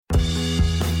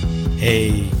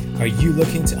Hey, are you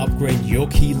looking to upgrade your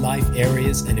key life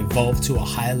areas and evolve to a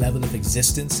higher level of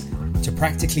existence? To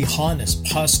practically harness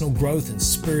personal growth and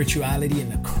spirituality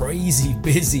in a crazy,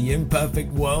 busy,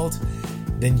 imperfect world?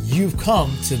 Then you've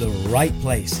come to the right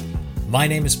place. My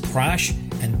name is Prash,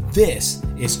 and this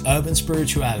is Urban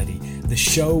Spirituality, the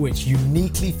show which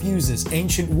uniquely fuses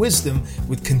ancient wisdom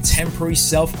with contemporary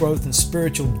self-growth and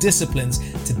spiritual disciplines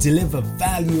to deliver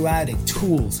value-adding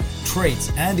tools,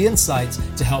 traits, and insights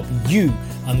to help you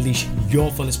unleash your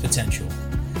fullest potential.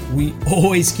 We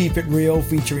always keep it real,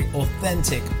 featuring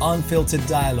authentic, unfiltered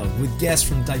dialogue with guests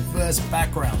from diverse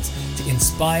backgrounds to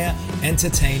inspire,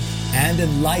 entertain, and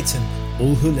enlighten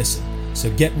all who listen. So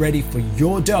get ready for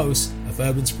your dose of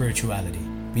urban spirituality.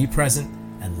 Be present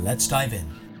and let's dive in.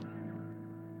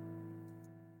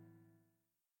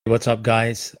 What's up,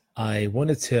 guys? I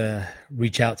wanted to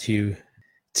reach out to you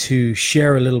to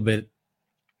share a little bit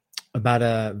about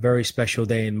a very special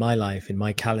day in my life, in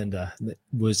my calendar. That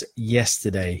was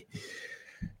yesterday.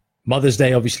 Mother's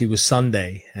Day obviously was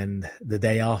Sunday, and the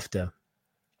day after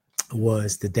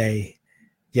was the day,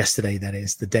 yesterday that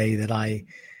is, the day that I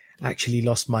actually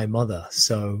lost my mother.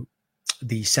 So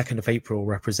the 2nd of April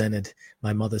represented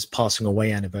my mother's passing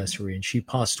away anniversary, and she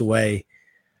passed away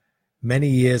many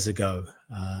years ago,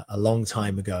 a long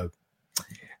time ago.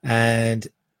 And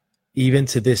even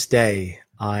to this day,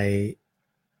 I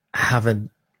haven't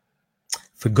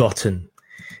forgotten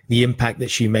the impact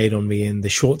that she made on me in the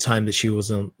short time that she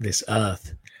was on this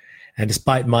earth. And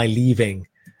despite my leaving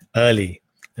early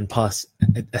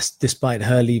despite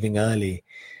her leaving early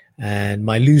and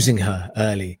my losing her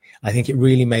early, I think it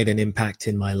really made an impact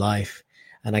in my life.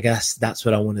 And I guess that's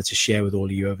what I wanted to share with all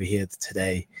of you over here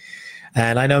today.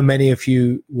 And I know many of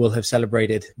you will have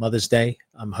celebrated Mother's Day.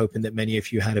 I'm hoping that many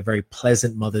of you had a very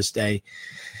pleasant Mother's Day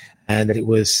and that it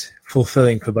was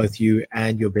fulfilling for both you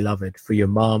and your beloved, for your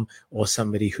mom or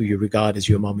somebody who you regard as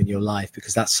your mom in your life,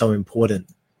 because that's so important.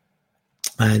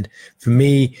 And for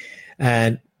me,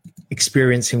 and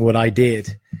experiencing what I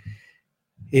did,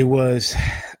 it was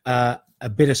a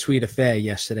bittersweet affair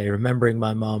yesterday, remembering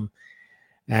my mom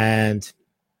and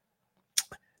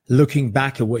looking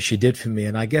back at what she did for me.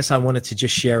 And I guess I wanted to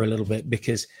just share a little bit,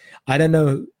 because I don't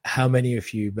know how many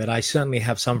of you, but I certainly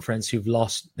have some friends who've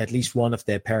lost at least one of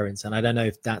their parents. And I don't know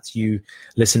if that's you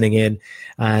listening in,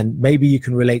 and maybe you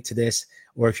can relate to this,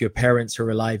 or if your parents are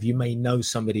alive, you may know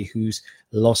somebody who's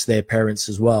lost their parents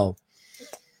as well.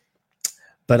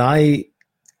 But I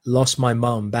lost my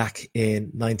mom back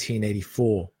in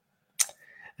 1984.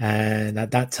 And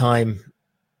at that time,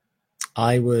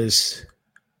 I was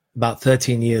about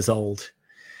 13 years old.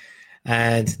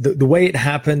 And the way it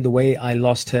happened, the way I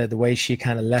lost her, the way she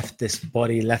kind of left this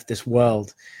body, left this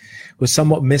world, was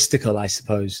somewhat mystical, I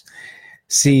suppose.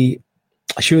 See,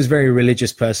 she was a very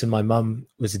religious person. My mum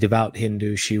was a devout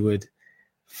Hindu. She would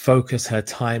focus her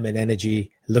time and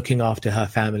energy looking after her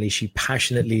family. She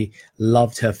passionately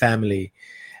loved her family,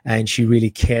 and she really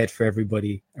cared for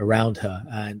everybody around her.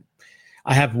 And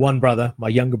I have one brother, my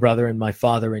younger brother, and my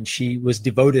father, and she was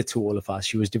devoted to all of us.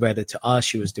 She was devoted to us.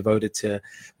 She was devoted to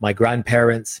my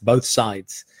grandparents, both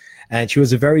sides. And she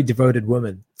was a very devoted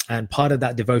woman. And part of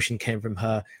that devotion came from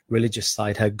her religious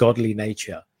side, her godly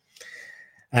nature.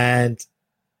 And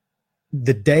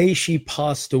the day she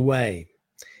passed away,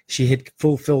 she had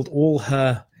fulfilled all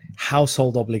her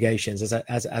household obligations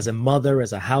as a mother,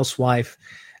 as a housewife,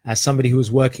 as somebody who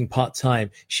was working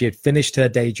part-time. She had finished her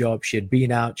day job. She had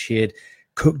been out. She had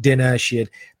cooked dinner. She had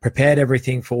prepared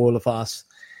everything for all of us.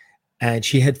 And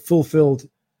she had fulfilled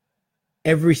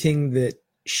everything that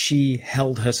she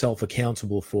held herself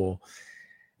accountable for.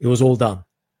 It was all done.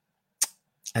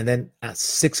 And then at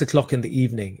 6 o'clock in the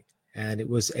evening, and it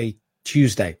was a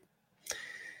Tuesday,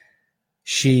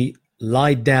 she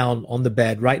lied down on the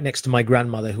bed right next to my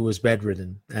grandmother, who was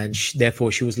bedridden. And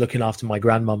therefore she was looking after my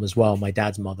grandmom as well, my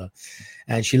dad's mother.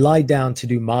 And she lied down to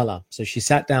do mala. So she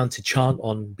sat down to chant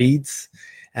on beads.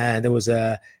 And there was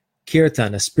a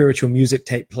kirtan, a spiritual music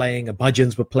tape playing.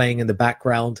 Bhajans were playing in the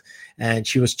background. And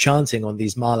she was chanting on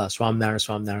these mala, Swaminara,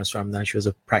 Swaminara, Swaminara. She was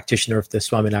a practitioner of the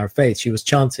Swaminara faith. She was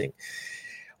chanting.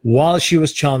 While she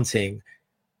was chanting,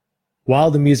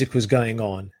 while the music was going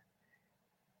on,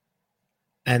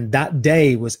 and that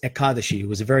day was Ekadashi. It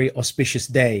was a very auspicious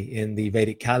day in the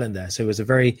Vedic calendar. So it was a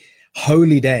very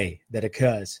holy day that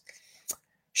occurs.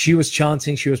 She was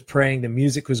chanting, she was praying, the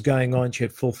music was going on, she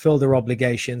had fulfilled her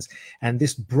obligations, and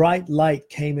this bright light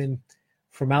came in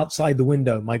from outside the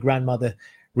window. My grandmother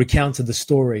recounted the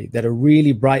story that a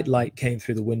really bright light came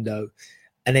through the window.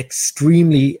 An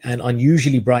extremely and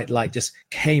unusually bright light just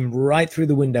came right through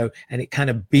the window, and it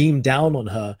kind of beamed down on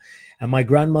her. And my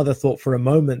grandmother thought for a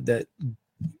moment that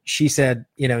she said,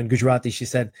 in Gujarati, she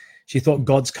said she thought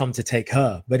God's come to take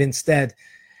her. But instead,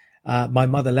 my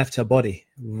mother left her body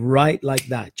right like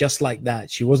that, just like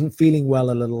that. She wasn't feeling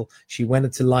well a little. She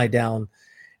went to lie down,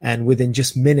 and within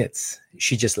just minutes,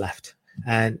 she just left.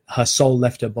 And her soul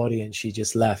left her body and she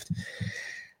just left.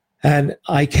 And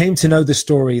I came to know the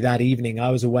story that evening. I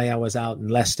was away. I was out in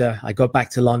Leicester. I got back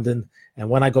to London. And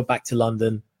when I got back to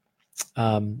London,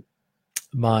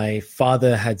 my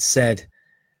father had said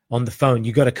on the phone,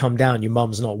 you got to come down. Your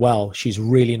mum's not well. She's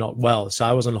really not well. So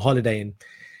I was on holiday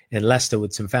in Leicester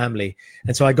with some family.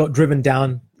 And so I got driven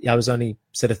down. I was only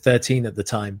sort of 13 at the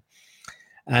time.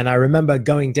 And I remember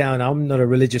going down. I'm not a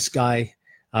religious guy.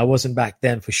 I wasn't back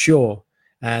then for sure.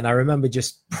 And I remember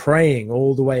just praying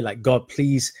all the way, like, God,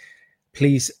 please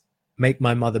make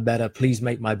my mother better. Please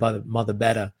make my mother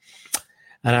better.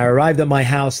 And I arrived at my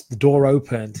house, the door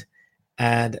opened,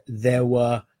 and there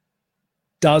were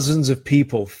dozens of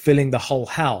people filling the whole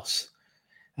house,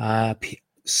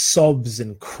 sobs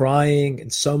and crying,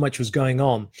 and so much was going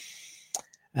on.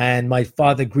 And my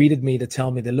father greeted me to tell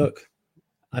me that, look,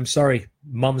 I'm sorry,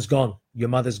 mum's gone. Your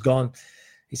mother's gone.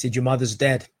 He said, your mother's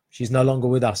dead. She's no longer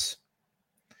with us.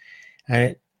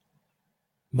 And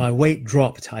my weight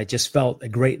dropped. I just felt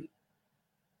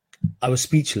I was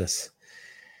speechless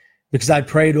because I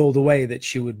prayed all the way that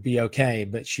she would be okay,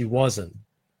 but she wasn't.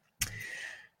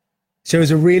 So it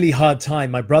was a really hard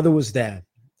time. My brother was there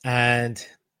and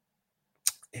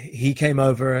he came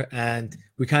over and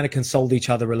we kind of consoled each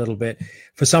other a little bit.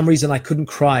 For some reason, I couldn't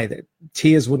cry.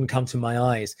 Tears wouldn't come to my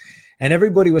eyes. And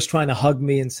everybody was trying to hug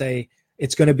me and say,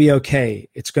 it's going to be okay.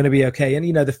 It's going to be okay. And,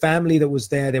 the family that was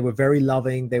there, they were very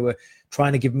loving. They were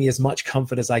trying to give me as much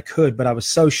comfort as I could, but I was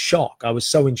so shocked. I was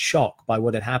so in shock by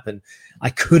what had happened. I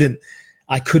couldn't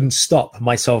stop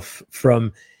myself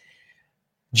from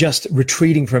just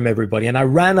retreating from everybody. And I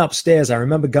ran upstairs. I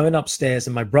remember going upstairs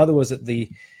and my brother was at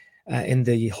in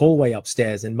the hallway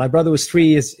upstairs. And my brother was 3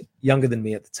 years younger than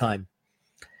me at the time.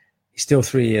 He's still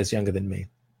 3 years younger than me.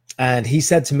 And he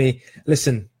said to me,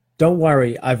 listen, don't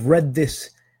worry, I've read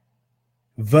this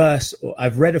verse, or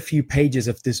I've read a few pages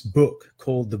of this book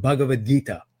called the Bhagavad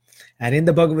Gita. And in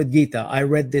the Bhagavad Gita, I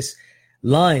read this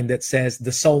line that says,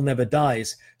 the soul never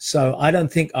dies. So I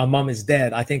don't think our mum is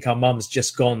dead. I think our mum's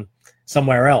just gone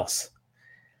somewhere else.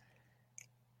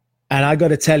 And I got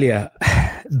to tell you,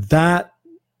 that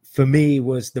for me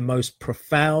was the most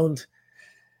profound,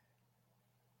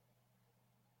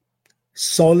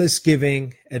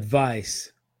 solace-giving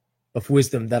advice of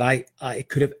wisdom that I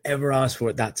could have ever asked for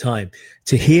at that time.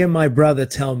 To hear my brother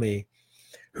tell me,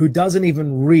 who doesn't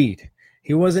even read,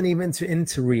 he wasn't even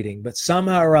into reading, but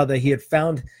somehow or other he had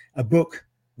found a book,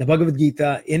 the Bhagavad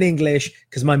Gita, in English,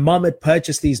 because my mom had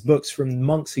purchased these books from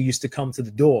monks who used to come to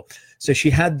the door. So she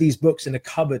had these books in a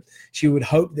cupboard. She would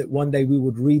hope that one day we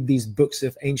would read these books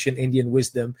of ancient Indian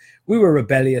wisdom. We were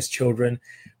rebellious children.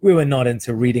 We were not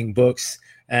into reading books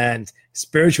and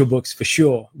spiritual books for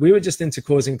sure. We were just into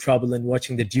causing trouble and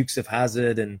watching the Dukes of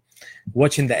Hazzard and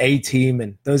watching the A-Team.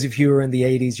 And those of you who are in the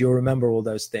 80s, you'll remember all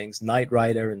those things, Knight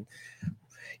Rider and,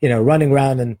 running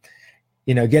around and,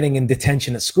 getting in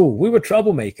detention at school. We were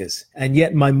troublemakers. And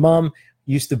yet my mom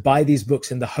used to buy these books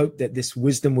in the hope that this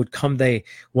wisdom would come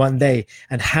one day.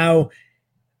 And how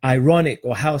ironic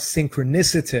or how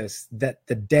synchronicitous that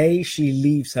the day she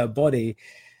leaves her body,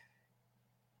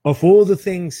 of all the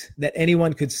things that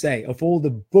anyone could say, of all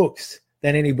the books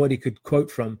that anybody could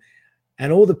quote from,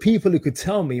 and all the people who could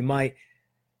tell me, my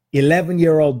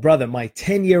 11-year-old brother, my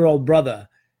 10-year-old brother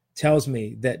tells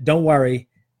me that, don't worry,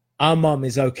 our mom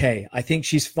is okay. I think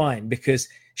she's fine because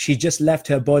she just left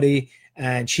her body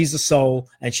and she's a soul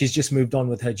and she's just moved on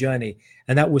with her journey.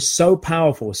 And that was so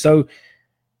powerful, so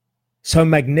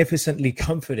magnificently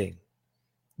comforting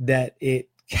that it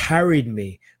carried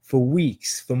me for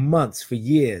weeks, for months, for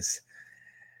years.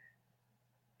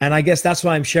 And I guess that's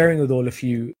why I'm sharing with all of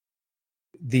you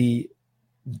the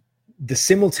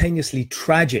simultaneously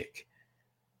tragic,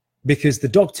 because the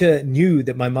doctor knew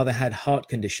that my mother had heart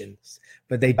conditions,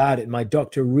 but they bowed it. My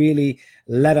doctor really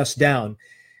let us down.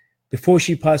 Before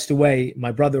she passed away,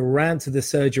 my brother ran to the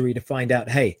surgery to find out,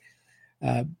 hey,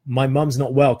 my mom's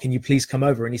not well. Can you please come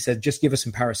over? And he said, just give her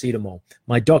some paracetamol.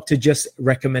 My doctor just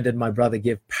recommended my brother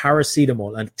give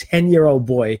paracetamol. And a 10-year-old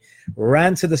boy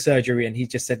ran to the surgery and he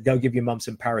just said, go give your mom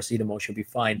some paracetamol. She'll be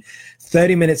fine.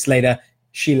 30 minutes later,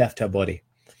 she left her body.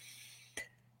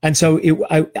 And so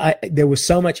there was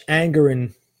so much anger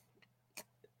and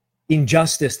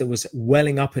injustice that was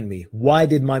welling up in me. Why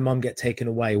did my mom get taken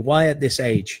away? Why at this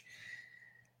age?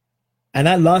 And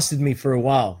that lasted me for a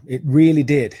while. It really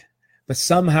did. But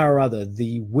somehow or other,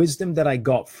 the wisdom that I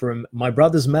got from my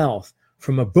brother's mouth,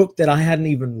 from a book that I hadn't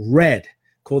even read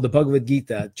called the Bhagavad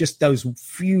Gita. Just those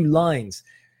few lines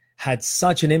had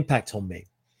such an impact on me.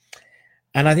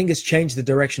 And I think it's changed the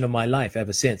direction of my life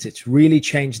ever since. It's really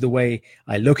changed the way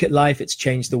I look at life. It's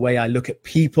changed the way I look at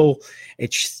people.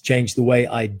 It's changed the way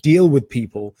I deal with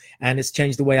people. And it's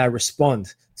changed the way I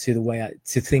respond to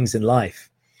things in life.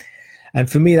 And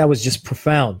for me, that was just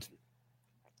profound.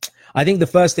 I think the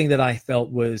first thing that I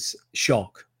felt was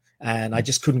shock, and I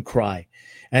just couldn't cry.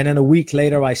 And then a week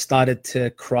later, I started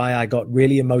to cry. I got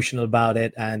really emotional about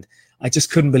it. And I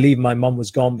just couldn't believe my mom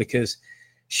was gone, because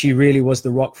she really was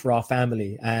the rock for our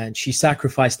family. And she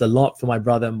sacrificed a lot for my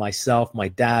brother, myself, my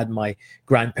dad, my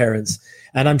grandparents.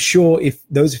 And I'm sure if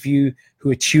those of you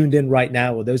who are tuned in right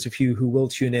now, or those of you who will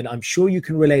tune in, I'm sure you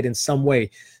can relate in some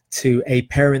way to a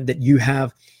parent that you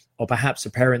have, or perhaps a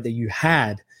parent that you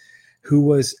had, who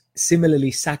was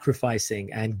similarly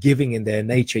sacrificing and giving in their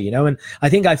nature, And I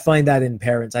think I find that in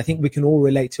parents. I think we can all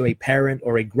relate to a parent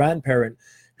or a grandparent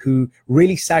who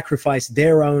really sacrificed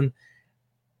their own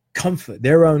comfort,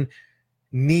 their own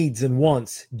needs and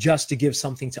wants, just to give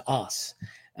something to us.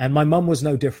 And my mum was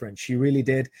no different. She really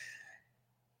did.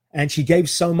 And she gave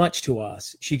so much to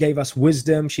us. She gave us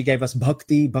wisdom. She gave us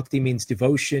bhakti. Bhakti means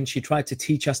devotion. She tried to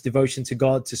teach us devotion to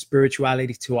God, to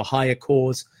spirituality, to a higher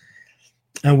cause.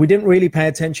 And we didn't really pay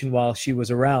attention while she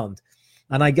was around.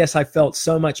 And I guess I felt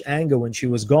so much anger when she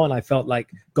was gone. I felt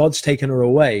like God's taken her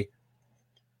away.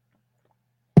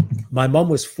 My mom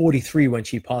was 43 when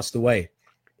she passed away.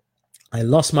 I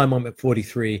lost my mom at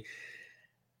 43.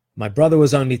 My brother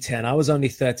was only 10. I was only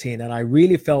 13. And I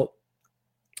really felt,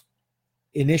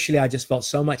 initially, I just felt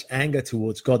so much anger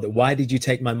towards God, that why did you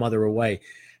take my mother away?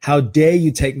 How dare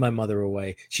you take my mother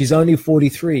away? She's only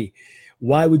 43.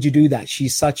 Why would you do that?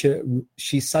 She's such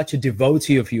a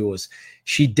devotee of yours.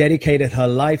 She dedicated her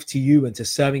life to you and to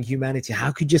serving humanity.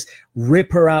 How could you just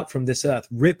rip her out from this earth,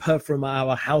 rip her from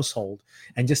our household,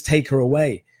 and just take her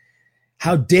away?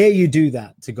 How dare you do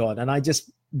that to God? And I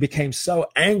just became so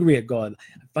angry at God.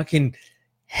 I fucking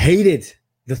hated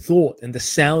the thought and the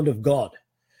sound of God,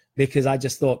 because I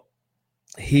just thought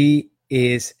he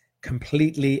is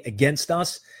completely against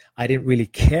us. I didn't really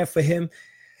care for him.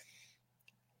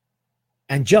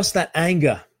 And just that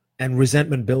anger and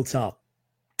resentment built up.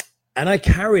 And I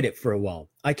carried it for a while.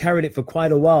 I carried it for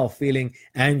quite a while, feeling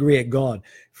angry at God,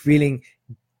 feeling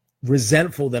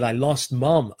resentful that I lost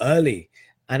mom early.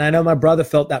 And I know my brother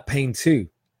felt that pain too.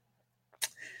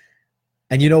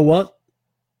 And you know what?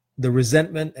 The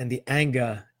resentment and the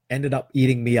anger ended up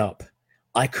eating me up.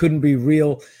 I couldn't be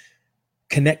real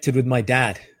connected with my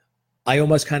dad. I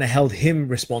almost kind of held him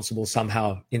responsible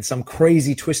somehow, in some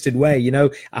crazy twisted way.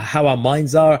 How our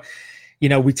minds are.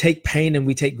 We take pain and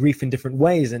we take grief in different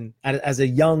ways. And as a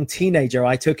young teenager,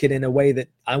 I took it in a way that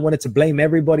I wanted to blame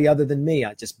everybody other than me.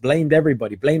 I just blamed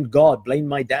everybody, blamed God, blamed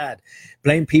my dad,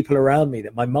 blamed people around me,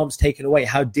 that my mom's taken away.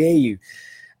 How dare you?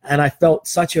 And I felt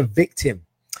such a victim.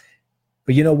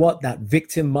 But you know what? That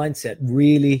victim mindset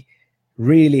really,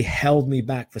 really held me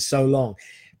back for so long.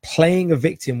 Playing a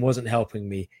victim wasn't helping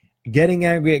me. Getting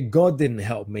angry at God didn't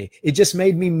help me. It just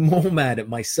made me more mad at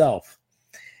myself.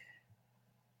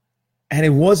 And it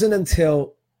wasn't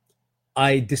until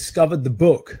I discovered the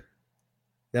book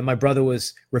that my brother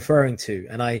was referring to.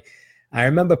 And I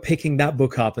remember picking that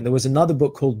book up, and there was another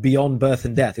book called Beyond Birth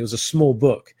and Death. It was a small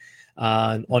book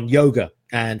on yoga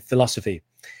and philosophy.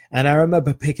 And I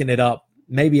remember picking it up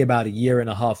maybe about a year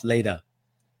and a half later,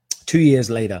 2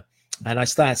 years later. And I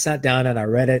sat down and I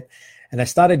read it. And I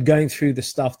started going through the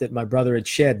stuff that my brother had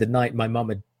shared the night my mom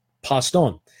had passed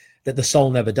on, that the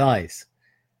soul never dies.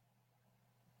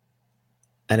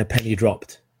 And a penny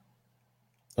dropped.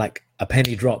 Like a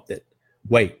penny dropped that,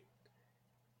 wait,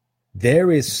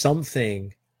 there is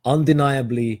something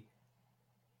undeniably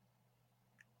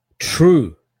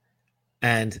true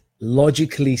and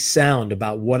logically sound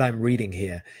about what I'm reading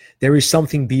here. There is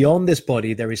something beyond this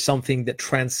body. There is something that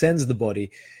transcends the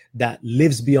body, that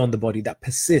lives beyond the body, that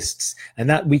persists. And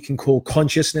that we can call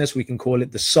consciousness. We can call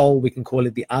it the soul. We can call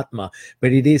it the Atma.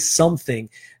 But it is something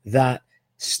that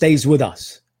stays with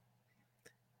us.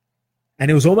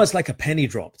 And it was almost like a penny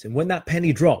dropped. And when that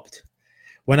penny dropped,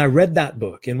 when I read that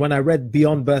book and when I read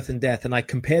Beyond Birth and Death, and I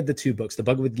compared the two books, the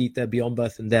Bhagavad Gita, Beyond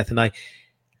Birth and Death, and I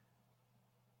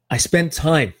spent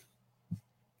time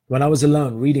when I was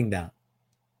alone reading that.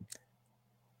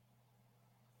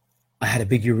 I had a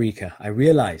big eureka. I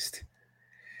realized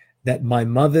that my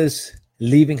mother's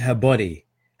leaving her body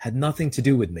had nothing to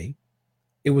do with me.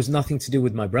 It was nothing to do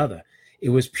with my brother. It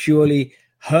was purely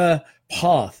her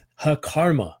path, her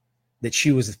karma that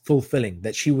she was fulfilling,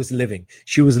 that she was living.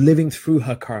 She was living through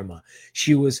her karma.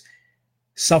 She was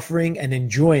suffering and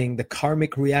enjoying the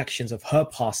karmic reactions of her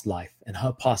past life and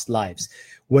her past lives.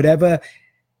 Whatever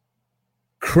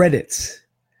credits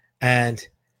and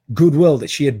goodwill that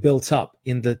she had built up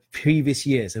in the previous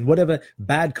years and whatever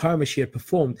bad karma she had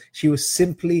performed, she was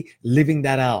simply living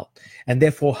that out. And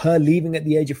therefore her leaving at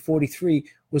the age of 43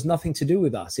 was nothing to do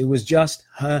with us. It was just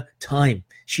her time.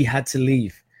 She had to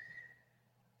leave.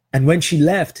 And when she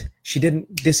left, she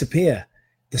didn't disappear.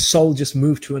 The soul just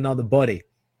moved to another body.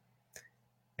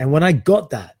 And when I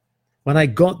got that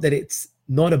it's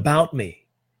not about me,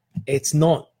 it's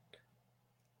not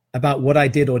about what I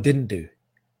did or didn't do.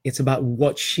 It's about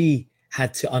what she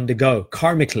had to undergo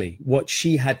karmically, what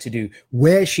she had to do,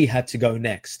 where she had to go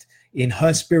next in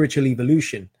her spiritual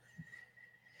evolution,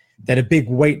 that a big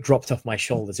weight dropped off my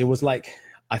shoulders. It was like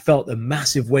I felt a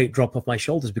massive weight drop off my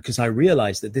shoulders because I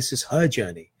realized that this is her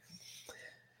journey.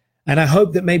 And I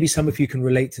hope that maybe some of you can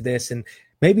relate to this and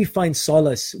maybe find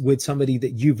solace with somebody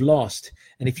that you've lost.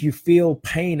 And if you feel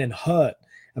pain and hurt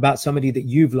about somebody that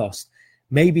you've lost,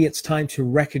 maybe it's time to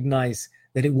recognize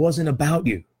that it wasn't about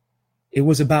you. It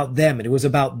was about them and it was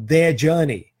about their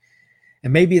journey.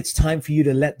 And maybe it's time for you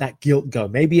to let that guilt go.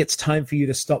 Maybe it's time for you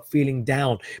to stop feeling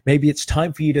down. Maybe it's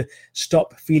time for you to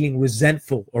stop feeling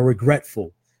resentful or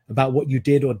regretful about what you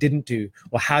did or didn't do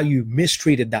or how you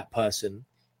mistreated that person.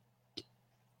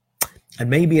 And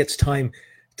maybe it's time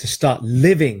to start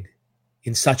living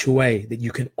in such a way that you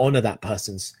can honor that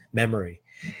person's memory,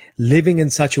 living in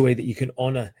such a way that you can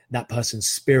honor that person's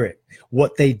spirit,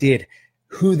 what they did,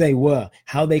 who they were,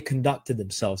 how they conducted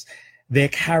themselves, their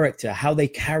character, how they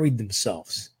carried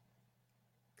themselves.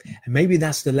 And maybe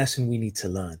that's the lesson we need to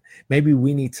learn. Maybe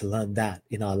we need to learn that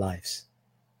in our lives.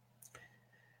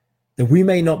 That we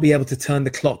may not be able to turn the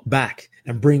clock back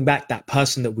and bring back that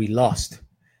person that we lost,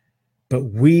 but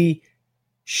we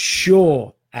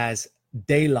sure as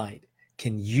daylight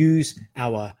can use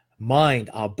our mind,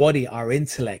 our body, our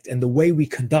intellect, and the way we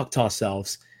conduct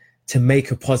ourselves to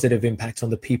make a positive impact on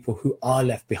the people who are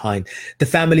left behind, the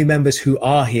family members who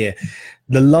are here,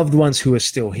 the loved ones who are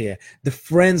still here, the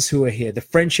friends who are here, the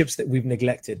friendships that we've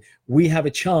neglected. We have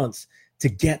a chance to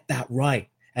get that right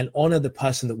and honor the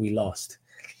person that we lost.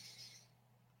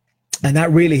 And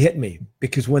that really hit me,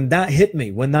 because when that hit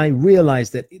me, when I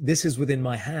realized that this is within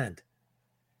my hand,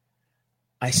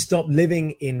 I stopped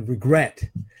living in regret.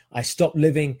 I stopped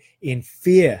living in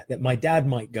fear that my dad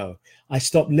might go. I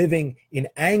stopped living in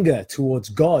anger towards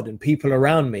God and people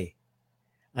around me.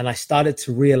 And I started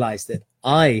to realize that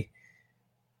I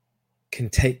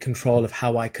can take control of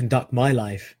how I conduct my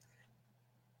life,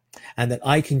 and that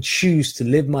I can choose to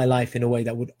live my life in a way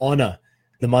that would honor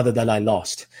the mother that I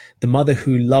lost, the mother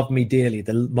who loved me dearly,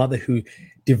 the mother who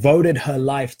devoted her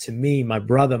life to me, my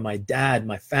brother, my dad,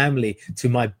 my family, to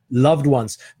my loved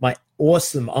ones, my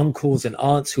awesome uncles and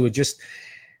aunts who are just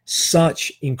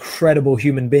such incredible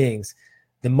human beings.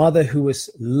 The mother who was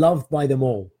loved by them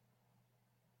all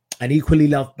and equally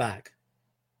loved back.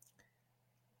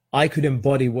 I could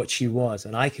embody what she was,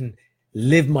 and I can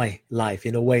live my life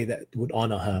in a way that would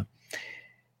honor her.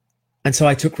 And so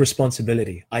I took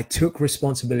responsibility. I took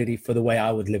responsibility for the way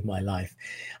I would live my life.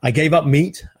 I gave up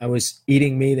meat. I was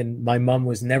eating meat, and my mom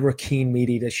was never a keen meat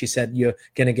eater. She said, "You're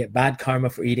going to get bad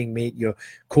karma for eating meat. You're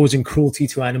causing cruelty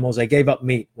to animals." I gave up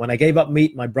meat. When I gave up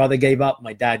meat, my brother gave up,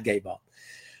 my dad gave up.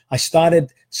 I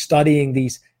started studying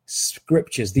these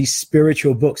scriptures, these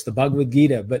spiritual books, the Bhagavad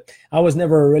Gita, but I was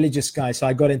never a religious guy. So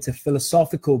I got into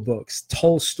philosophical books,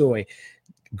 Tolstoy,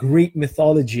 Greek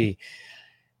mythology,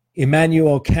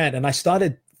 Immanuel Kant, and I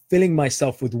started filling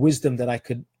myself with wisdom that I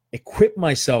could equip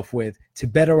myself with to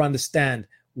better understand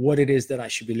what it is that I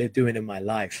should be doing in my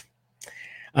life.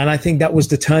 And I think that was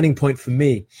the turning point for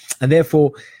me. And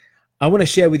therefore, I want to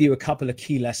share with you a couple of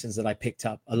key lessons that I picked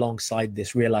up alongside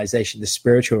this realization, this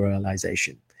spiritual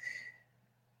realization.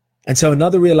 And so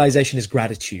another realization is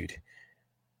gratitude.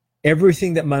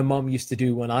 Everything that my mom used to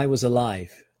do when I was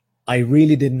alive, I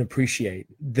really didn't appreciate.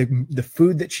 The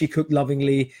food that she cooked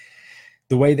lovingly,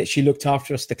 the way that she looked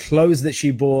after us, the clothes that she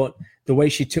bought, the way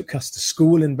she took us to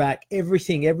school and back,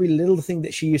 everything, every little thing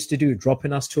that she used to do,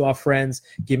 dropping us to our friends,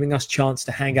 giving us chance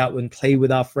to hang out and play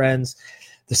with our friends,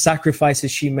 the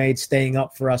sacrifices she made, staying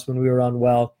up for us when we were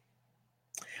unwell.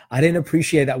 I didn't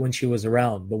appreciate that when she was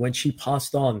around, but when she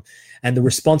passed on and the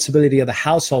responsibility of the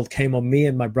household came on me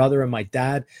and my brother and my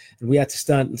dad, and we had to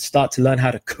start to learn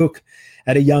how to cook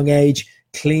at a young age,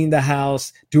 clean the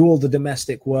house, do all the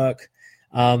domestic work.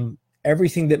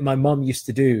 Everything that my mom used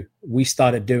to do, we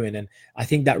started doing. And I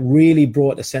think that really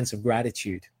brought a sense of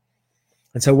gratitude.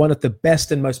 And so one of the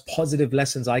best and most positive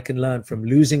lessons I can learn from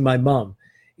losing my mom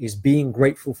is being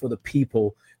grateful for the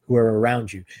people who are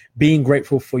around you, being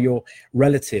grateful for your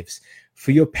relatives,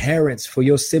 for your parents, for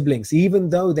your siblings, even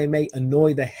though they may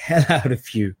annoy the hell out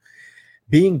of you.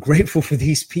 Being grateful for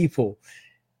these people.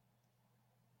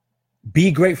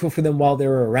 Be grateful for them while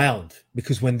they're around,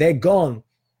 because when they're gone,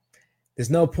 there's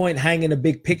no point hanging a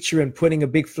big picture and putting a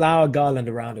big flower garland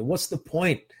around it. What's the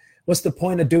point? What's the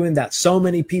point of doing that? So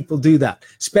many people do that,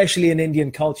 especially in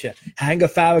Indian culture. Hang a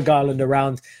flower garland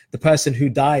around the person who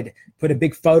died. Put a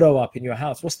big photo up in your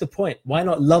house. What's the point? Why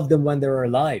not love them when they're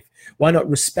alive? Why not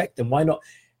respect them? Why not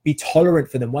be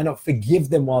tolerant for them? Why not forgive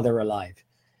them while they're alive?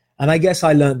 And I guess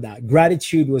I learned that.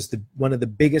 Gratitude was one of the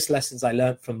biggest lessons I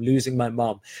learned from losing my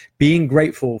mom. Being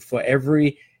grateful for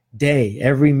every day,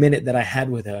 every minute that I had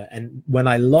with her. And when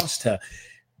I lost her,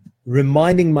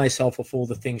 reminding myself of all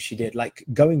the things she did, like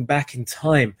going back in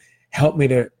time, helped me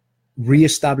to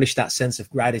reestablish that sense of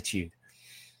gratitude.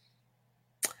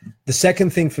 The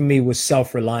second thing for me was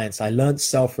self-reliance. I learned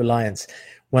self-reliance.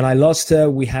 When I lost her,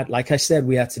 we had, like I said,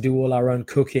 we had to do all our own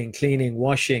cooking, cleaning,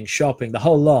 washing, shopping, the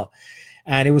whole lot.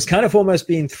 And it was kind of almost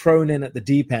being thrown in at the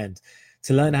deep end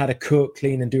to learn how to cook,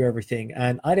 clean, and do everything.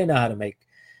 And I didn't know how to make.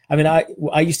 I mean,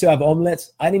 I used to have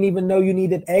omelets. I didn't even know you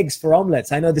needed eggs for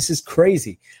omelets. I know this is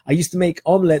crazy. I used to make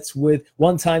omelets with,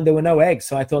 one time there were no eggs.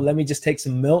 So I thought, let me just take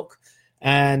some milk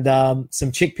and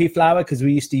some chickpea flour, because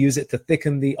we used to use it to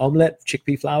thicken the omelet,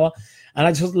 chickpea flour. And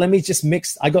I just, let me just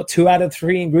mix. I got 2 out of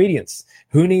 3 ingredients.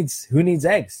 Who needs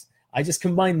eggs? I just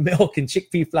combined milk and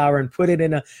chickpea flour and put it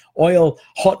in a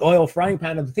hot oil frying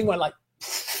pan. And the thing went like,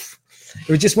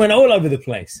 it just went all over the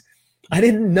place. I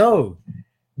didn't know.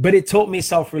 But it taught me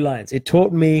self-reliance. It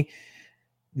taught me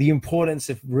the importance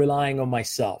of relying on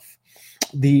myself,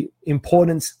 the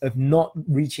importance of not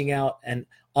reaching out and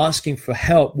asking for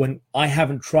help when I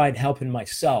haven't tried helping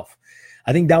myself.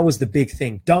 I think that was the big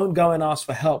thing. Don't go and ask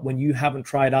for help when you haven't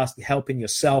tried helping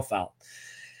yourself out.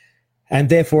 And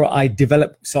therefore, I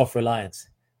developed self-reliance,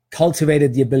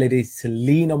 cultivated the ability to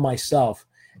lean on myself.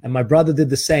 And my brother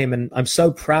did the same. And I'm so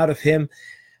proud of him.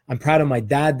 I'm proud of my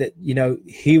dad that,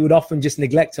 he would often just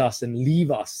neglect us and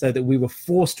leave us so that we were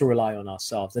forced to rely on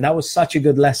ourselves. And that was such a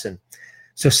good lesson.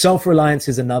 So self-reliance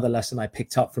is another lesson I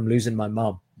picked up from losing my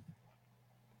mom.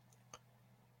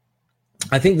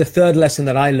 I think the third lesson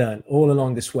that I learned all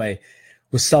along this way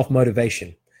was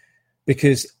self-motivation,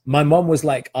 because my mom was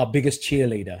like our biggest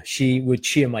cheerleader. She would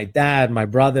cheer my dad, my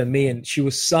brother, me, and she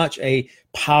was such a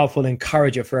powerful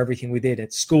encourager for everything we did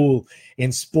at school,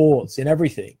 in sports, in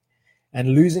everything.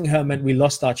 And losing her meant we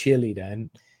lost our cheerleader. And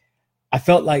I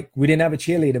felt like we didn't have a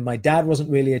cheerleader. My dad wasn't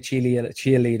really a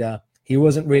cheerleader. He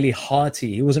wasn't really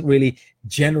hearty. He wasn't really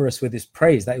generous with his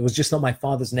praise. That it was just not my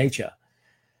father's nature.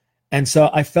 And so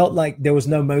I felt like there was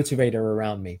no motivator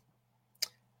around me.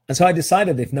 And so I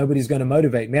decided, if nobody's going to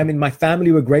motivate me, I mean, my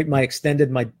family were great. My extended,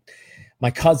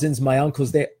 my cousins, my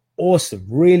uncles, they're awesome.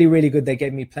 Really, really good. They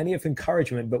gave me plenty of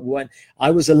encouragement. But when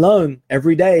I was alone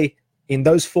every day in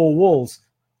those 4 walls,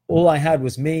 all I had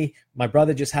was me. My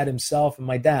brother just had himself, and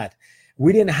my dad.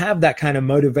 We didn't have that kind of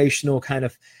motivational kind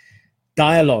of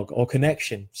dialogue or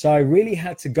connection. So I really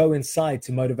had to go inside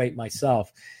to motivate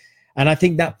myself. And I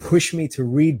think that pushed me to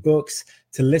read books,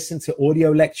 to listen to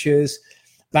audio lectures.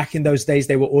 Back in those days,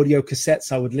 they were audio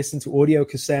cassettes. I would listen to audio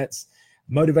cassettes,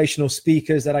 motivational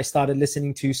speakers that I started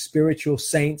listening to, spiritual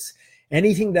saints,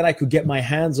 anything that I could get my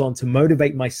hands on to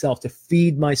motivate myself, to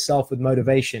feed myself with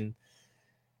motivation.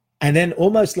 And then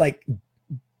almost like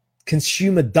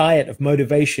consume a diet of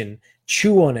motivation,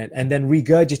 chew on it, and then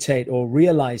regurgitate or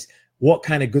realize what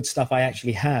kind of good stuff I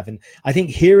actually have. And I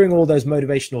think hearing all those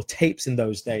motivational tapes in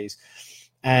those days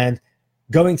and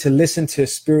going to listen to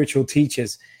spiritual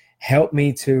teachers helped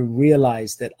me to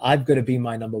realize that I've got to be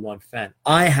my number one fan.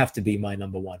 I have to be my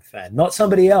number one fan, not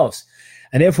somebody else.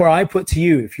 And therefore, I put to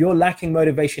you, if you're lacking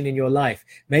motivation in your life,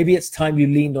 maybe it's time you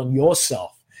leaned on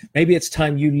yourself. Maybe it's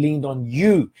time you leaned on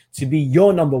you to be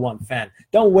your number one fan.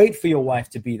 Don't wait for your wife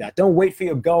to be that. Don't wait for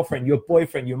your girlfriend, your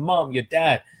boyfriend, your mom, your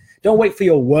dad. Don't wait for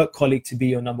your work colleague to be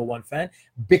your number one fan.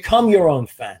 Become your own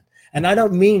fan. And I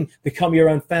don't mean become your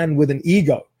own fan with an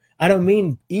ego. I don't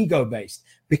mean ego-based.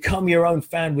 Become your own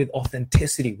fan with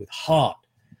authenticity, with heart.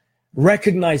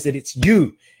 Recognize that it's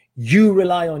you. You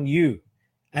rely on you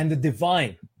and the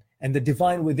divine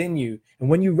within you. And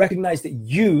when you recognize that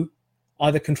you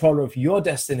are the controller of your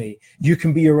destiny, you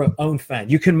can be your own fan.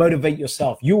 You can motivate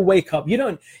yourself. You wake up.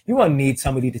 You won't need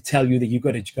somebody to tell you that you've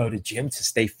got to go to gym to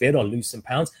stay fit or lose some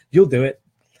pounds. You'll do it.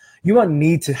 You won't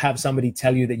need to have somebody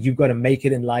tell you that you've got to make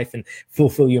it in life and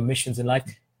fulfill your missions in life.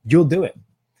 You'll do it.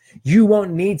 You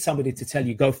won't need somebody to tell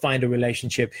you, go find a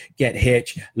relationship, get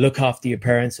hitched, look after your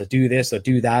parents, or do this or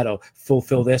do that, or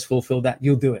fulfill this, fulfill that.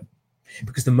 You'll do it.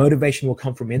 because the motivation will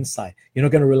come from inside. You're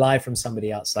not going to rely from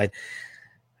somebody outside.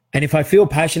 And if I feel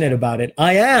passionate about it,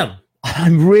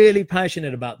 I'm really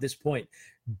passionate about this point.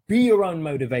 Be your own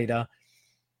motivator.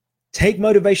 Take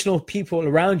motivational people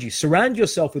around you. Surround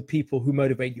yourself with people who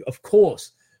motivate you, of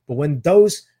course. But when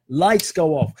those lights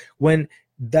go off, when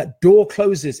that door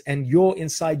closes and you're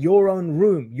inside your own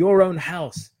room, your own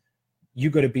house, you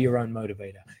got to be your own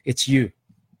motivator. It's you.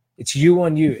 It's you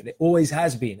on you. It always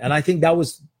has been. And I think that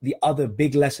was the other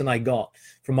big lesson I got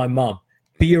from my mom.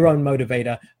 Be your own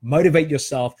motivator. Motivate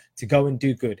yourself to go and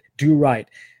do good, do right,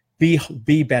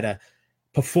 be better,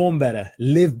 perform better,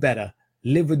 live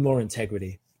with more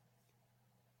integrity.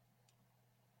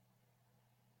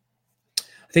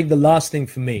 I think the last thing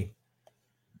for me,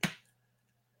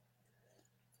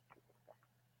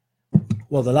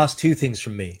 well, the last two things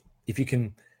from me, if you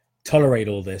can tolerate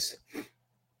all this,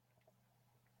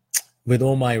 with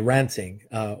all my ranting,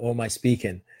 all my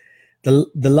speaking, the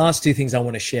last two things I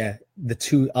want to share, the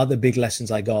two other big lessons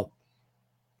I got,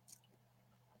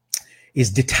 is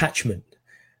detachment.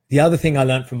 The other thing I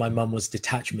learned from my mum was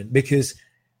detachment, because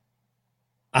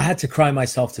I had to cry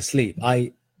myself to sleep.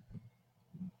 I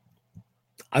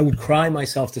would cry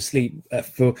myself to sleep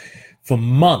for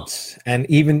months, and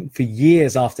even for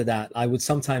years after that. I would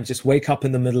sometimes just wake up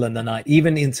in the middle of the night,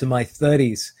 even into my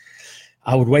 30s.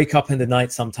 I would wake up in the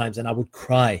night sometimes and I would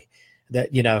cry that,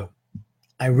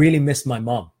 I really miss my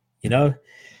mom,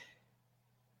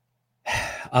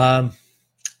 I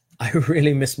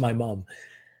really miss my mom.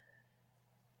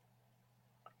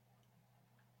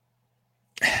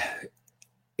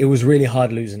 It was really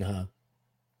hard losing her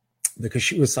because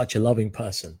she was such a loving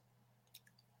person.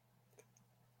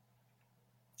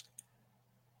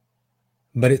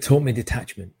 But it taught me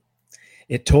detachment.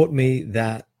 It taught me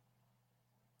that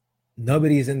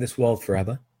nobody is in this world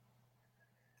forever.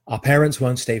 Our parents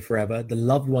won't stay forever. The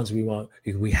loved ones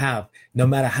we have, no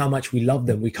matter how much we love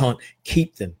them, we can't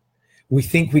keep them. We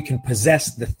think we can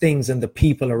possess the things and the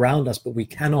people around us, but we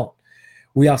cannot.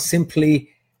 We are simply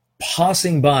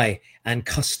passing by and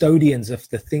custodians of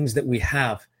the things that we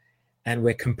have, and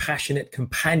we're compassionate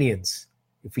companions,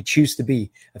 if we choose to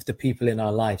be, of the people in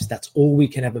our lives. That's all we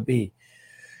can ever be.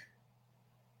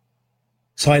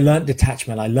 So I learned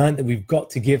detachment. I learned that we've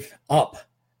got to give up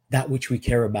that which we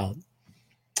care about,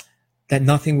 that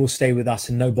nothing will stay with us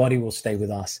and nobody will stay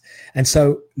with us. And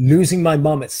so losing my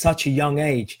mom at such a young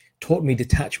age taught me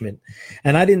detachment.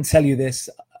 And I didn't tell you this,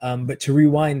 but to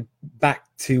rewind back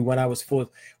to when I was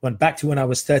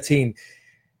 13,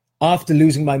 after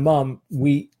losing my mom,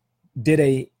 we did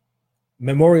a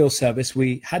memorial service.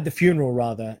 We had the funeral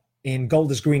rather in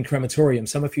Golders Green Crematorium.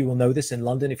 Some of you will know this in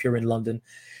London, if you're in London.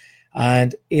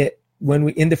 And when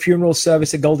we in the funeral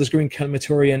service at Golders Green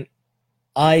Crematorium,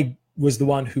 I was the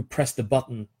one who pressed the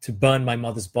button to burn my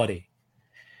mother's body.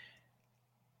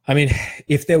 I mean,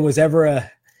 if there was ever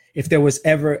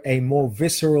a more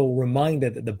visceral reminder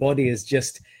that the body is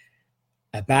just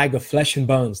a bag of flesh and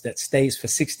bones that stays for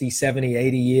 60, 70,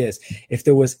 80 years, if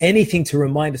there was anything to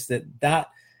remind us that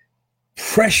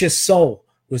precious soul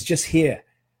was just here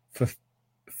for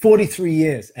 43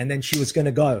 years and then she was going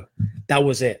to go, that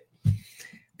was it.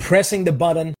 Pressing the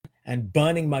button and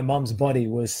burning my mom's body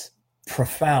was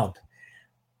profound.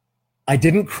 I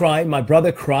didn't cry. My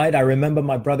brother cried. I remember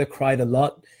my brother cried a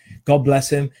lot. God bless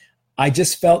him. I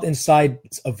just felt inside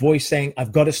a voice saying,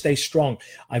 I've got to stay strong.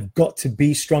 I've got to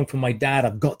be strong for my dad.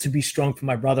 I've got to be strong for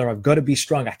my brother. I've got to be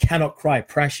strong. I cannot cry.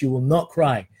 Prash, you will not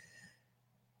cry.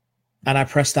 And I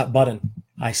pressed that button.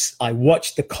 I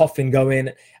watched the coffin go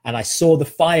in and I saw the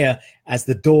fire as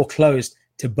the door closed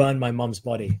to burn my mom's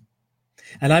body.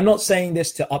 And I'm not saying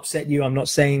this to upset you. I'm not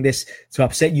saying this to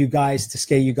upset you guys, to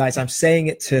scare you guys. I'm saying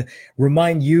it to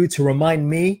remind you, to remind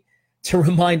me, to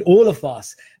remind all of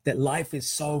us that life is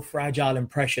so fragile and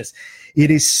precious.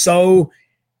 It is so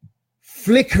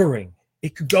flickering.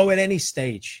 It could go at any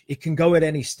stage. It can go at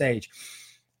any stage.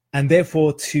 And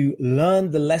therefore, to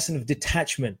learn the lesson of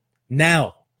detachment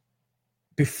now,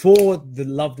 before the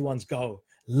loved ones go,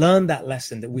 learn that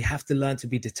lesson that we have to learn to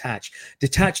be detached.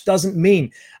 Detached doesn't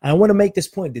mean, and I want to make this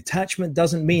point, detachment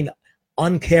doesn't mean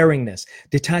uncaringness.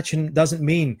 Detachment doesn't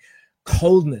mean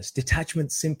coldness.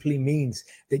 Detachment simply means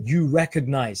that you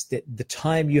recognize that the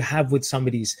time you have with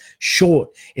somebody is short,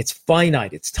 it's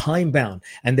finite, it's time bound,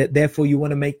 and that therefore you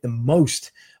want to make the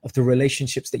most of the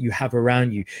relationships that you have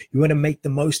around you. You want to make the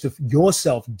most of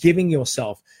yourself, giving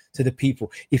yourself to the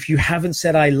people. If you haven't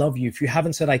said, I love you, if you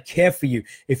haven't said, I care for you,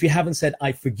 if you haven't said,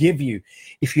 I forgive you,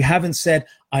 if you haven't said,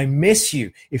 I miss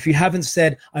you, if you haven't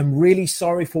said, I'm really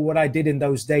sorry for what I did in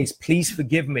those days, please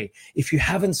forgive me. If you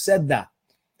haven't said that,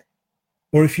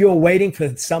 Or if you're waiting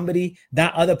for somebody,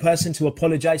 that other person, to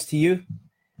apologize to you,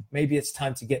 maybe it's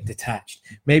time to get detached.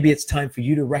 Maybe it's time for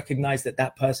you to recognize that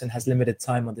that person has limited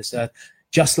time on this earth,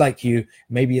 just like you.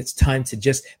 Maybe it's time to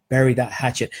just bury that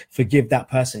hatchet, forgive that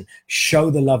person, show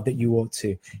the love that you ought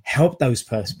to, help those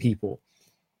people,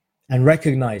 and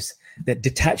recognize that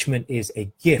detachment is a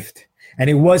gift. And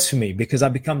it was for me, because I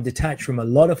become detached from a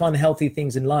lot of unhealthy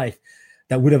things in life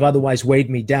that would have otherwise weighed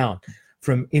me down,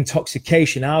 from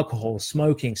intoxication, alcohol,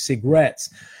 smoking,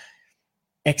 cigarettes,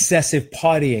 excessive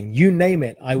partying, you name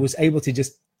it. I was able to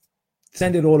just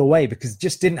send it all away because it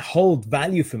just didn't hold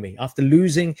value for me. After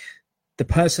losing the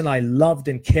person I loved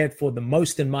and cared for the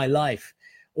most in my life,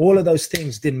 all of those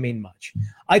things didn't mean much.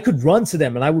 I could run to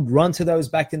them, and I would run to those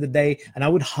back in the day, and I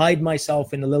would hide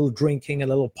myself in a little drinking, a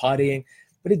little partying,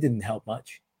 but it didn't help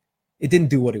much. It didn't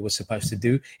do what it was supposed to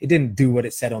do. It didn't do what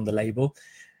it said on the label.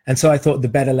 And so I thought the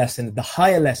better lesson, the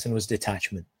higher lesson, was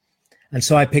detachment. And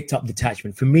so I picked up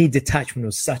detachment. For me, detachment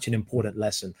was such an important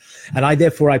lesson. And I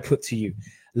put to you,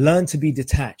 learn to be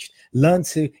detached. Learn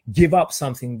to give up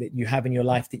something that you have in your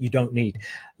life that you don't need.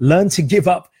 Learn to give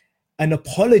up an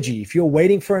apology. If you're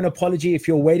waiting for an apology, if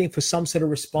you're waiting for some sort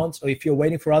of response, or if you're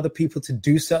waiting for other people to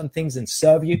do certain things and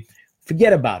serve you,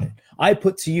 forget about it. I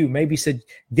put to you, maybe said,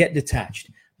 get detached.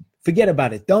 Forget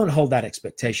about it. Don't hold that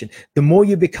expectation. The more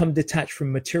you become detached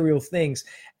from material things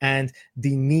and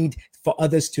the need for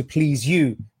others to please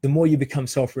you, the more you become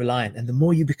self-reliant. And the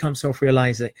more you become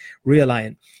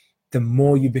self-reliant, the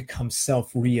more you become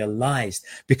self-realized,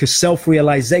 because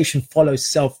self-realization follows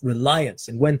self-reliance.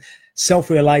 And when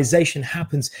self-realization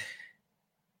happens,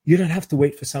 you don't have to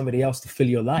wait for somebody else to fill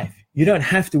your life. You don't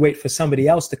have to wait for somebody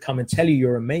else to come and tell you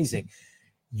you're amazing.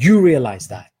 You realize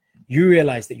that. You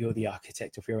realize that you're the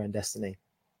architect of your own destiny.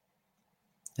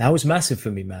 That was massive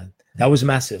for me, man. That was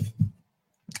massive.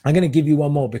 I'm going to give you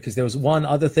one more, because there was one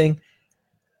other thing.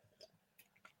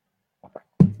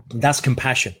 That's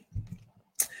compassion.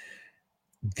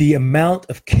 The amount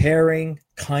of caring,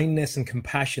 kindness, and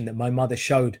compassion that my mother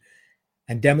showed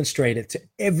and demonstrated to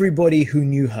everybody who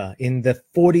knew her in the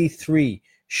 43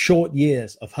 short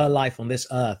years of her life on this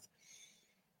earth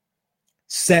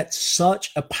set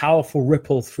such a powerful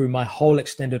ripple through my whole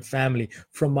extended family,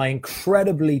 from my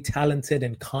incredibly talented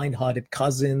and kind-hearted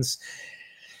cousins,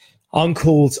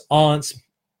 uncles, aunts,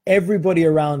 everybody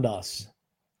around us.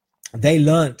 They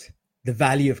learned the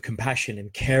value of compassion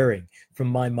and caring from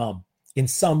my mom. In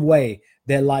some way,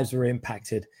 their lives were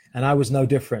impacted, and I was no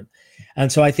different. And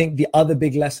so I think the other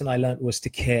big lesson I learned was to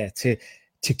care,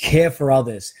 to care for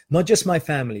others, not just my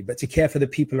family, but to care for the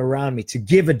people around me, to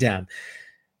give a damn,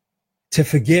 to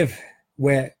forgive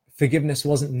where forgiveness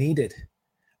wasn't needed,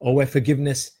 or where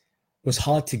forgiveness was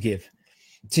hard to give,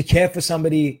 to care for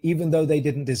somebody even though they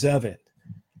didn't deserve it,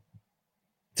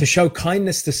 to show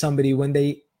kindness to somebody when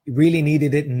they really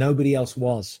needed it and nobody else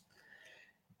was,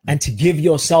 and to give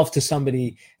yourself to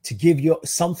somebody, to give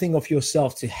something of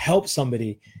yourself to help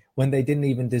somebody when they didn't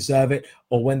even deserve it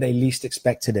or when they least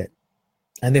expected it.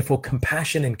 And therefore,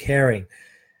 compassion and caring,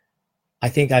 I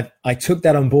think I took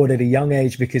that on board at a young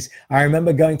age, because I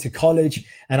remember going to college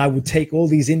and I would take all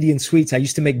these Indian sweets. I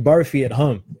used to make barfi at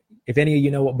home, if any of you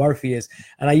know what barfi is.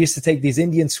 And I used to take these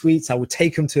Indian sweets. I would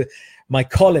take them to my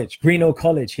college, Greenough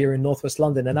College here in Northwest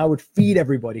London, and I would feed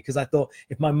everybody, because I thought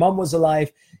if my mom was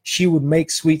alive, she would make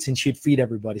sweets and she'd feed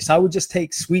everybody. So I would just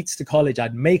take sweets to college.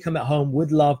 I'd make them at home with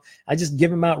love. I just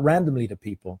give them out randomly to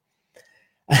people.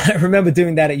 I remember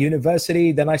doing that at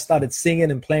university. Then I started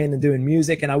singing and playing and doing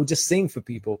music, and I would just sing for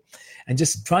people and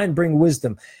just try and bring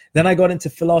wisdom. Then I got into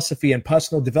philosophy and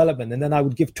personal development, and then I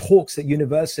would give talks at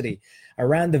university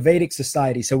around the Vedic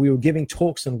Society. So we were giving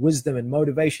talks on wisdom and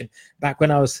motivation back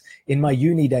when I was in my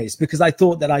uni days, because I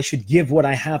thought that I should give what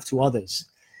I have to others.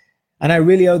 And I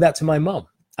really owe that to my mom.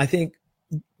 I think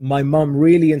my mom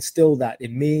really instilled that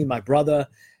in me, my brother,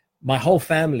 my whole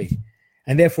family.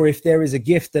 And therefore, if there is a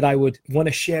gift that I would want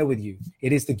to share with you,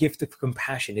 it is the gift of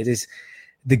compassion. It is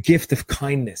the gift of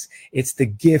kindness. It's the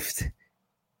gift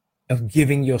of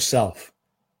giving yourself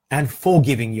and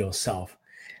forgiving yourself.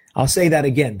 I'll say that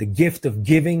again, the gift of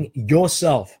giving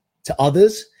yourself to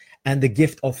others and the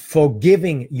gift of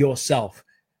forgiving yourself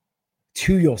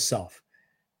to yourself,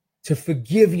 to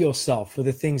forgive yourself for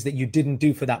the things that you didn't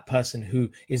do for that person who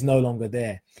is no longer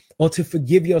there, or to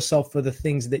forgive yourself for the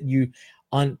things that you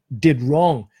did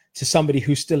wrong to somebody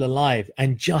who's still alive,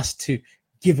 and just to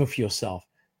give of yourself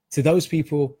to those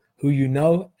people who you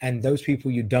know and those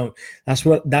people you don't.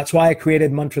 That's why I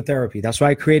created mantra therapy. That's why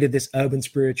I created this urban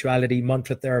spirituality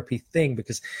mantra therapy thing,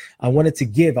 because I wanted to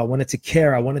give, I wanted to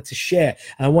care, I wanted to share,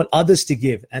 and I want others to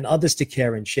give and others to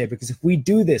care and share. Because if we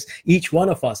do this, each one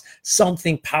of us,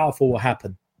 something powerful will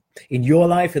happen in your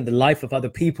life, in the life of other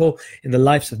people, in the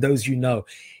lives of those you know.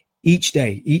 Each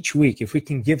day, each week, if we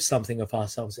can give something of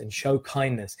ourselves and show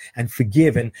kindness and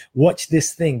forgive and watch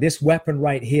this thing, this weapon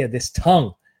right here, this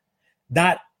tongue,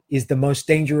 that is the most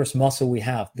dangerous muscle we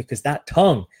have, because that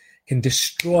tongue can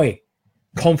destroy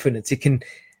confidence. It can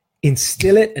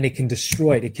instill it and it can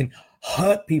destroy it. It can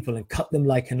hurt people and cut them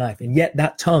like a knife. And yet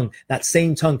that tongue, that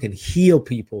same tongue, can heal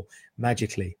people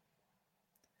magically.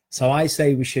 So I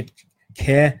say we should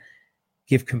care,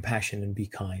 give compassion, and be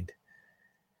kind.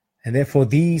 And therefore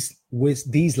these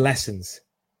lessons,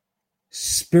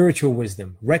 spiritual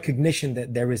wisdom, recognition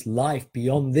that there is life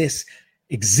beyond this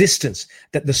existence,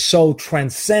 that the soul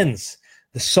transcends,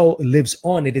 the soul lives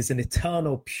on. It is an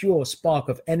eternal, pure spark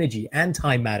of energy,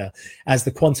 antimatter, as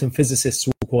the quantum physicists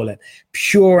will call it,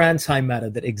 pure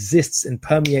antimatter that exists and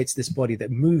permeates this body, that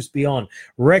moves beyond,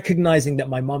 recognizing that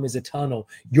my mom is eternal,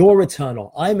 you're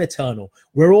eternal, I'm eternal,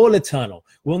 we're all eternal,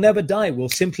 we'll never die, we'll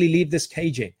simply leave this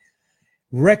caging.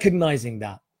 Recognizing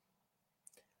that,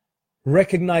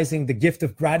 recognizing the gift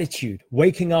of gratitude,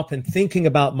 waking up and thinking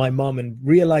about my mom and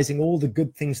realizing all the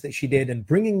good things that she did and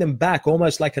bringing them back,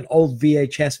 almost like an old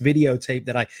VHS videotape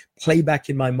that I play back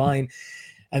in my mind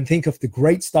and think of the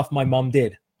great stuff my mom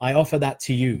did. I offer that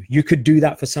to you. You could do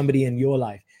that for somebody in your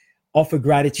life. Offer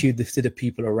gratitude to the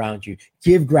people around you.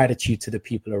 Give gratitude to the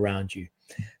people around you.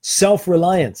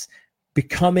 Self-reliance,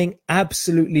 becoming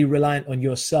absolutely reliant on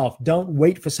yourself. Don't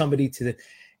wait for somebody to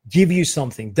give you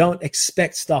something. Don't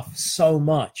expect stuff so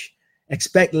much.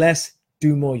 Expect less,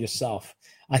 do more yourself.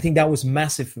 I think that was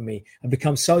massive for me. I've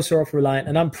become so self-reliant,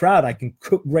 and I'm proud. I can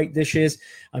cook great dishes.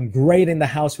 I'm great in the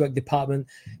housework department.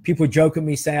 People joke at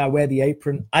me, say I wear the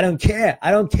apron. I don't care.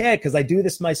 I don't care, because I do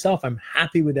this myself. I'm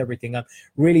happy with everything. I'm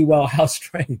really well house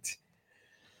trained.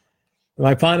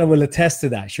 My partner will attest to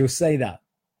that. She'll say that.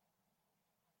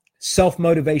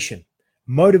 Self-motivation,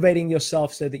 motivating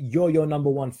yourself so that you're your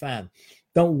number one fan.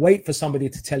 Don't wait for somebody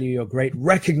to tell you you're great.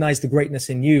 Recognize the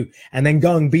greatness in you and then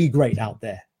go and be great out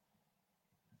there.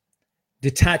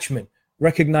 Detachment,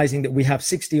 recognizing that we have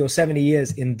 60 or 70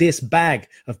 years in this bag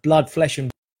of blood, flesh, and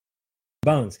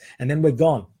bones, and then we're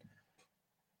gone.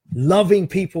 Loving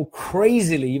people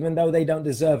crazily, even though they don't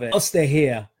deserve it. Whilst they're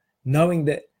here, knowing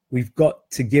that we've got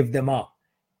to give them up.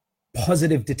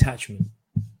 Positive detachment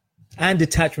and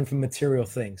detachment from material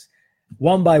things,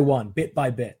 one by one, bit by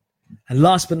bit. And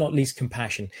last but not least,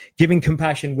 compassion, giving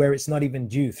compassion where it's not even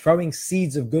due, throwing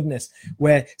seeds of goodness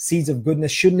where seeds of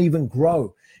goodness shouldn't even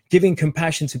grow, giving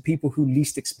compassion to people who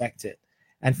least expect it,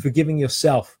 and forgiving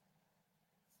yourself.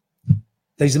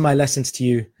 These are my lessons to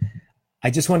you. I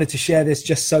just wanted to share this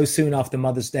just so soon after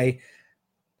Mother's Day,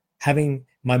 having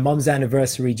my mom's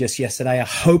anniversary just yesterday. I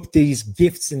hope these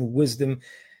gifts and wisdom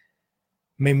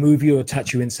may move you or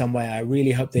touch you in some way. I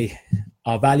really hope they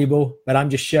are valuable, but I'm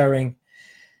just sharing.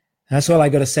 That's all I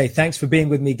got to say. Thanks for being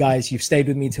with me, guys. You've stayed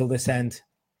with me till this end.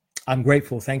 I'm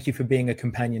grateful. Thank you for being a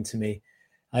companion to me.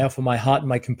 I offer my heart and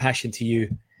my compassion to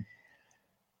you.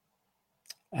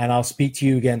 And I'll speak to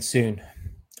you again soon.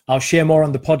 I'll share more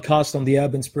on the podcast, on the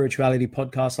Urban Spirituality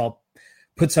podcast. I'll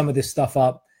put some of this stuff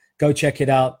up. Go check it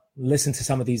out. Listen to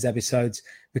some of these episodes,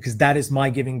 because that is my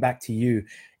giving back to you.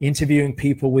 Interviewing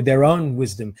people with their own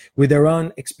wisdom, with their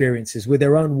own experiences, with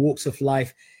their own walks of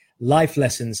life, life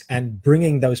lessons, and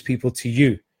bringing those people to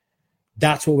you.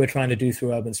 That's what we're trying to do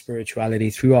through Urban Spirituality,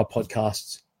 through our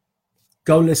podcasts.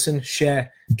 Go listen,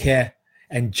 share, care,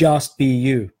 and just be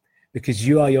you, because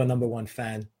you are your number one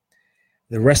fan.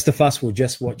 The rest of us will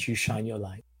just watch you shine your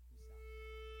light.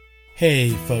 Hey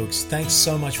folks, thanks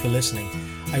so much for listening.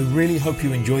 I really hope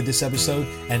you enjoyed this episode,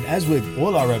 and as with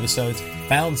all our episodes,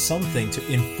 found something to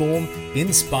inform,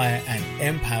 inspire, and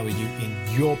empower you in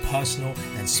your personal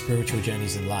and spiritual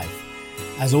journeys in life.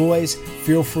 As always,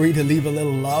 feel free to leave a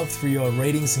little love through your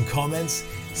ratings and comments,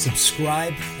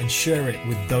 subscribe, and share it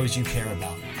with those you care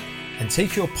about. And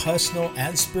take your personal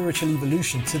and spiritual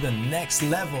evolution to the next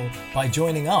level by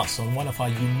joining us on one of our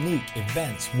unique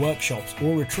events, workshops,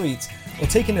 or retreats, or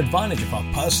taking advantage of our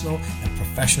personal and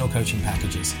professional coaching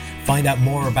packages. Find out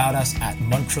more about us at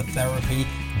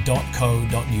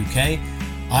mantratherapy.co.uk.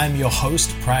 I'm your host,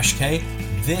 Prash K.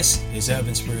 This is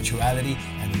Urban Spirituality,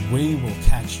 and we will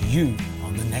catch you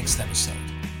on the next episode.